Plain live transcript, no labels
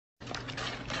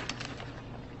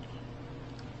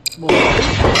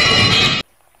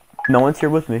No one's here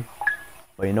with me.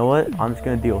 But you know what? I'm just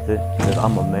gonna deal with it, because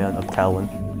I'm a man of talent.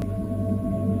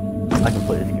 I can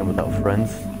play this game without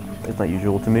friends. It's not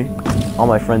usual to me. All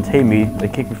my friends hate me, they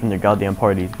kick me from their goddamn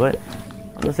parties, but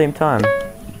at the same time,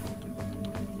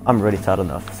 I'm already sad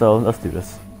enough, so let's do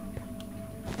this.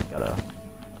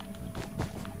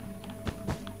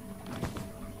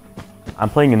 I'm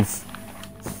playing in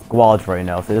squads right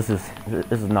now, so this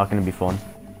is not gonna be fun.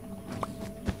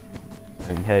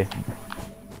 I mean, hey,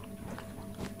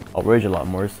 I'll rage a lot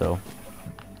more, so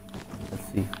let's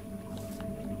see.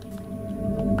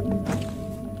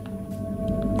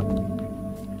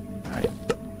 Alright.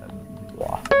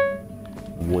 Wow.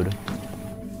 Wood.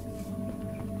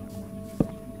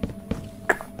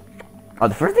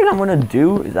 The first thing I'm gonna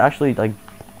do is actually like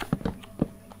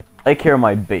take care of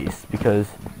my base, because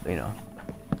you know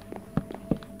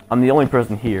I'm the only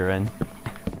person here and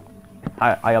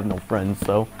I have no friends,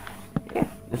 so yeah,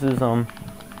 this is I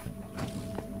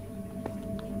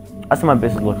see my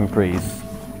base is looking pretty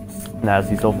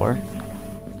snazzy so far.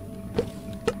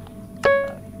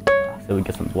 So we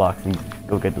get some blocks and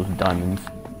go get those diamonds.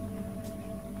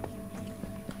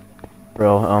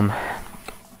 Bro,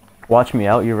 watch me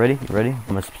out. You ready? You ready?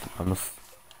 I'm a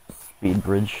speed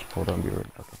bridge. Hold on, be ready.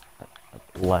 Okay.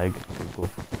 Lag. Pretty cool.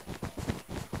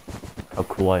 How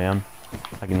cool I am.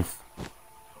 I can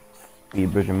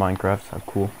speed bridge in Minecraft. How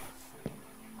cool.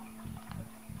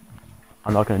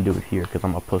 I'm not gonna do it here because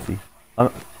I'm a pussy. A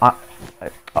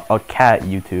cat,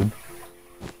 YouTube.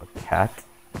 A cat.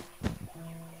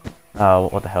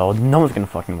 What the hell? No one's gonna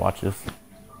fucking watch this.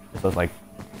 This was like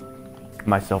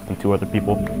myself and 2 other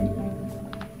people.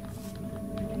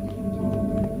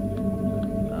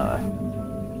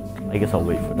 I guess I'll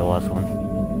wait for the last one.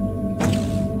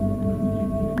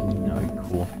 Alright,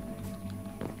 cool.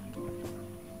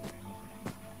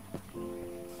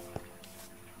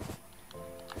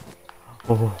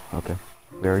 Oh, okay.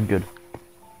 Very good.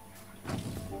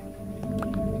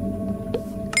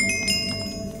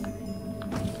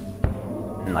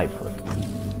 Knifefoot.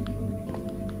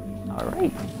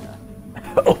 Alright.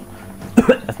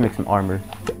 Let's make some armor.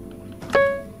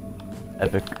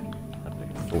 Epic. Epic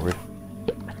sword.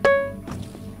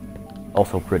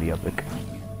 Also pretty epic.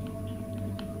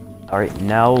 Alright,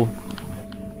 now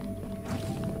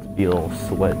be a little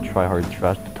sweat, try hard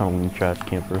trash, tunneling trash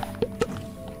camper.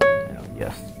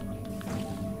 Yes.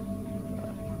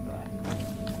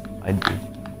 I do.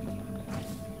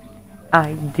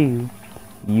 I do.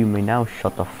 You may now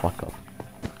shut the fuck up.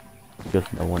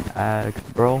 Just no one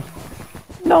asked, bro.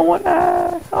 No one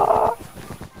asked. Ah.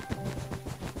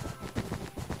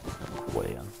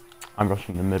 Wait, I'm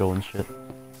rushing the middle and shit.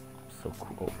 So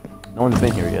cool. No one's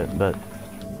been here yet, but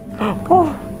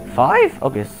oh, 5?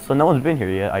 Okay, so no one's been here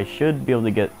yet. I should be able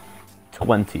to get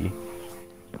 20.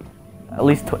 At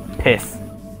least piss.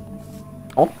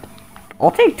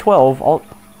 I'll take 12.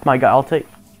 My god, I'll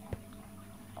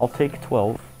take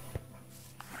 12.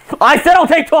 I said I'll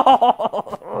take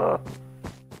 12.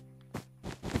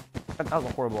 That was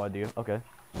a horrible idea. Okay.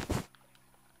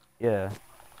 Yeah.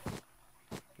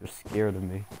 You're scared of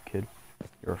me, kid.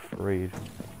 You're afraid.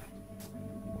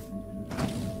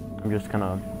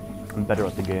 I'm better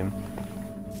at the game.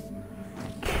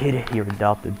 Kid, you're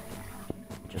adopted.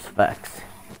 Just facts.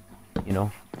 You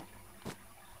know?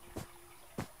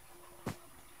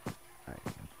 Alright.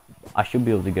 I should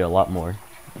be able to get a lot more.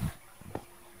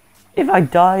 If I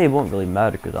die, it won't really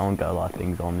matter because I don't got a lot of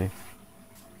things on me.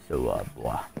 So,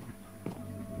 blah.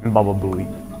 Baba Booey.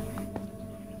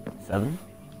 7?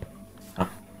 Huh.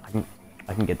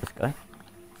 I can get this guy.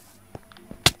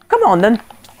 Come on, then!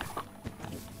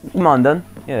 Come on, then.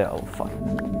 Yeah, oh, fuck.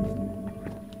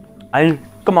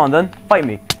 Come on, then. Fight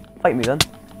me. Fight me, then.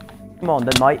 Come on,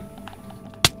 then, mate.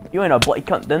 You ain't a bloody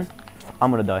cunt, then.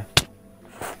 I'm gonna die.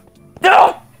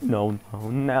 No! No,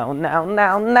 no, no,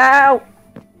 no, no!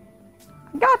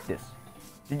 I got this.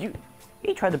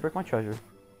 He tried to break my treasure.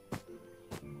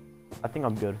 I think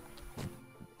I'm good.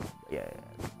 Yeah,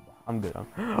 I'm good.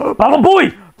 Baba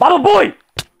Booey! Baba Booey!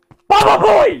 Baba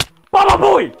Booey! Baba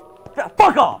Booey!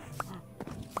 Fuck off!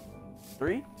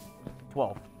 3?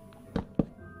 12.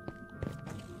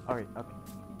 Alright, okay.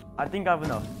 I think I have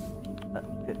enough.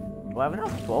 Do I have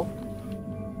enough? 12?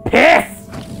 Piss!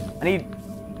 I need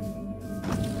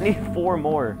 4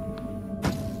 more.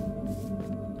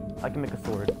 I can make a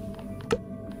sword.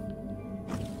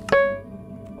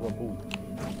 Oh, boom.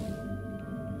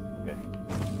 Okay.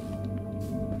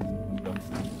 Let's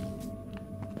go.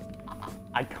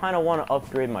 I kind of want to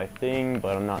upgrade my thing,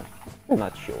 but I'm not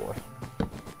sure.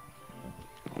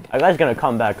 You guys gonna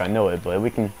come back, I know it, but we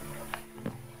can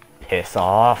piss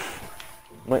off.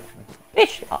 Wait,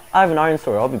 bitch! I have an iron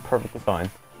sword. I'll be perfectly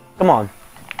fine. Come on.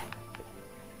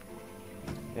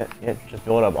 Yeah, just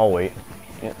build up. I'll wait.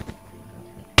 Yeah.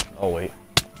 I'll wait.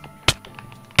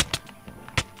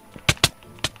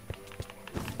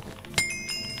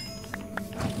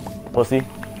 Pussy.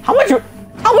 How much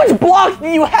blocks do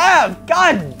you have?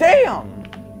 God damn!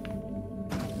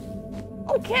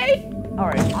 Okay.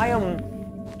 Alright,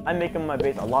 I'm making my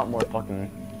base a lot more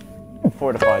fucking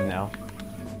fortified now.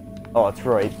 Oh, that's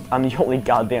right. I'm the only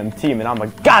goddamn team and I'm a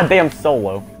goddamn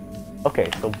solo. Okay,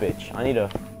 so bitch, I need to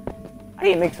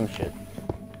make some shit.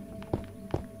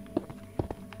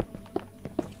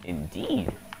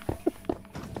 Indeed.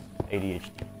 ADHD.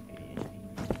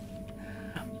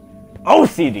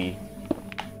 OCD!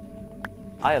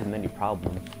 I have many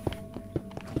problems.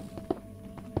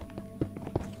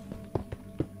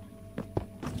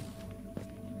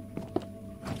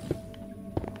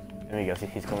 There we go, see,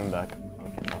 he's coming back.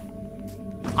 Okay, no.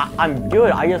 I'm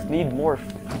good, I just need more...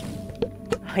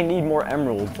 I need more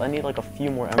emeralds. I need like a few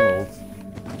more emeralds.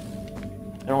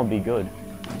 And I'll be good.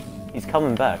 He's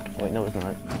coming back. Wait, no, he's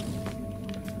not.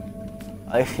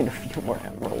 I need a few more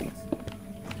emeralds.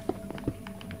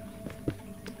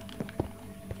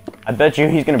 I bet you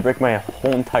he's gonna break my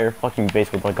whole entire fucking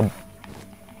base with like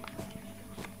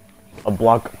a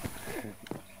block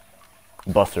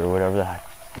buster or whatever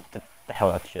the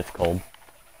hell that shit's called.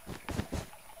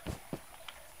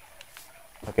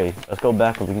 Okay, let's go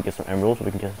back and we can get some emeralds.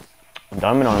 We can get some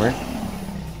diamond armor.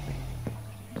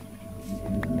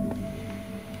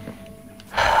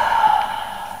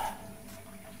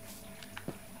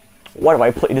 Why do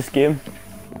I play this game?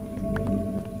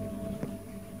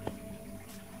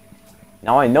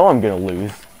 Now I know I'm gonna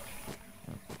lose.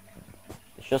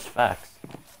 It's just facts.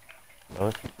 No,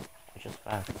 it's just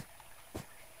facts.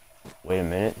 Wait a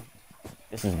minute.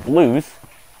 This is blues.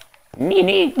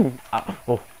 Me.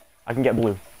 Oh, I can get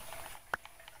blue.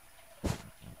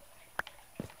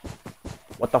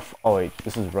 What the f- Oh wait,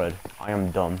 this is red. I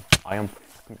am dumb. I am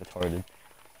fucking retarded.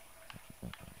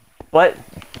 But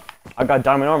I got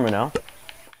diamond armor now.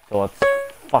 So let's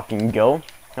fucking go.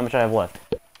 How much I have left?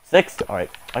 6? Alright,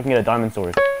 I can get a diamond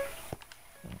sword.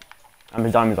 How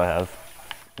many diamonds I have?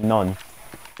 None.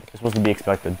 It's supposed to be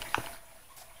expected.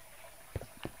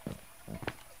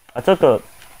 I took a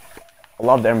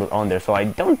lot of the emeralds on there, so I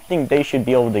don't think they should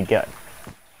be able to get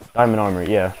diamond armor,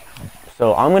 yeah.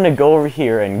 So I'm gonna go over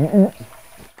here and I'm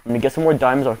gonna get some more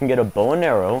diamonds so I can get a bow and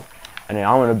arrow, and then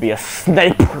I'm gonna be a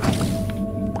sniper.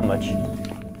 How much?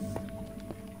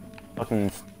 Fucking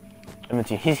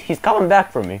 17. He's coming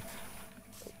back for me.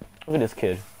 Look at this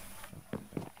kid.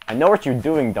 I know what you're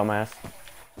doing, dumbass.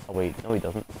 Oh wait, no he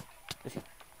doesn't.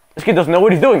 This kid doesn't know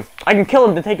what he's doing. I can kill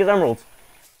him to take his emeralds.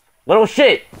 Little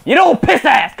shit. You little piss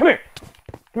ass. Come here.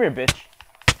 Come here, bitch.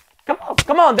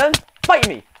 Come on, then. Fight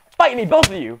me. Fight me, both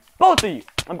of you. Both of you.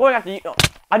 I'm going after you. Oh,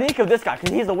 I need to kill this guy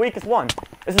because he's the weakest one.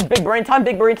 This is big brain time.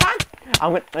 Big brain time.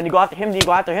 I'm gonna go after him. You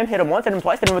go after him. Hit him once. Hit him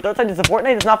twice. Hit him a third time. This is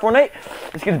Fortnite. It's not Fortnite.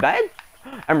 This kid's bad.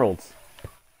 Emeralds.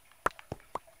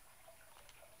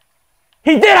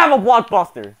 He did have a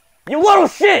blockbuster! You little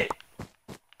shit!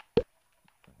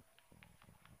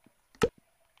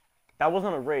 That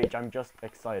wasn't a rage, I'm just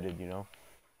excited, you know?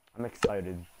 I'm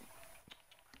excited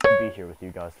to be here with you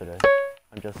guys today.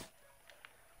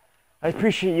 I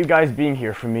appreciate you guys being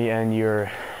here for me and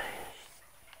your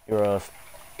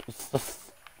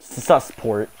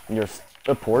support,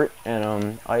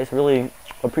 and I just really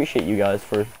appreciate you guys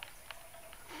for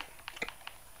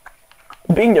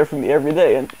being there for me every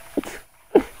day, and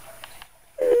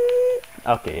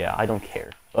okay, yeah, I don't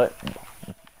care, but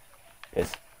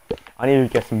yes, I need to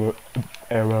get some more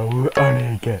arrows. I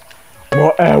need to get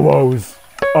more arrows.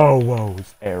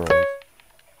 Arrows.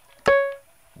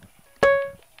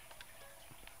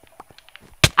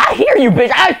 I hear you,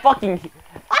 bitch.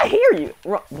 I hear you.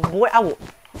 Boy, I will.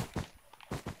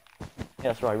 Yeah,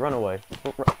 that's right. Run away.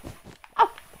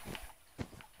 Oh.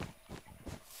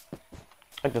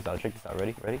 Check this out. Check this out.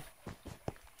 Ready? Ready?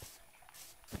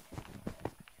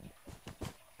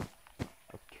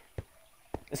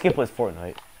 This kid plays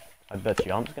Fortnite. I bet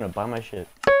you. I'm just gonna buy my shit.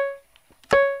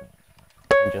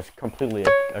 And just completely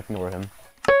ignore him.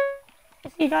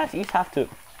 You guys, you just have to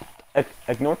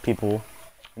ignore people,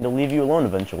 and they'll leave you alone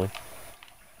eventually.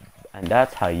 And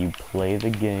that's how you play the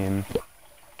game.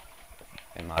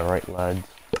 Am I right, lads?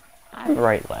 I'm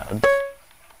right, lads.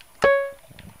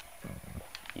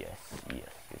 Yes.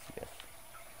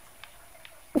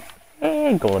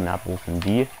 Hey, golden apples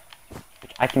indeed.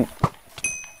 Which I can...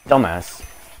 Dumbass.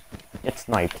 Get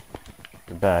sniped.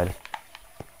 You're bad.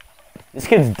 This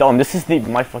kid's dumb. This is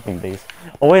my fucking base.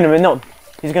 Oh, wait a minute. No.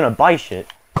 He's gonna buy shit.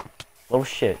 Little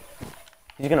shit.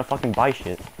 He's gonna fucking buy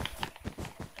shit.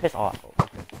 Piss off.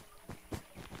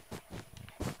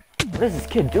 What is this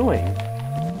kid doing?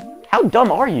 How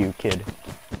dumb are you, kid?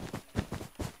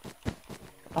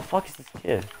 What the fuck is this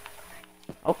kid?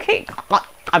 Okay,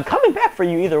 I'm coming back for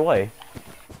you either way.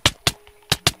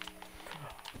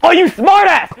 Oh, you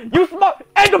smartass! You smart...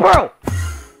 End the pearl!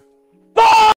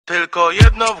 Tylko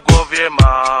jedno w głowie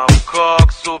mam,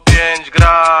 koksu 5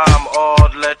 gram,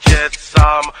 odlecieć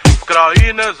sam w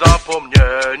krainę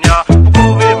zapomnienia. W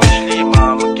głowie myśli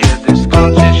mam, kiedy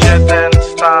skończy się ten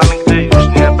stan, gdy już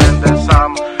nie będę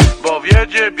sam, bo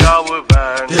wiedzie biały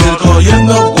węgiel. Tylko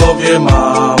jedno w głowie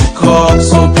mam,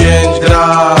 koksu 5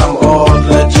 gram,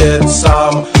 odlecieć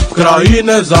sam w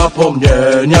krainę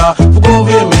zapomnienia. W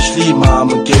głowie myśli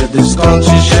mam, kiedy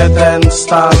skończy się ten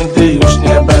stan, gdy już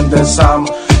nie będę sam,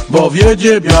 bo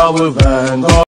wiedzie biały węgiel.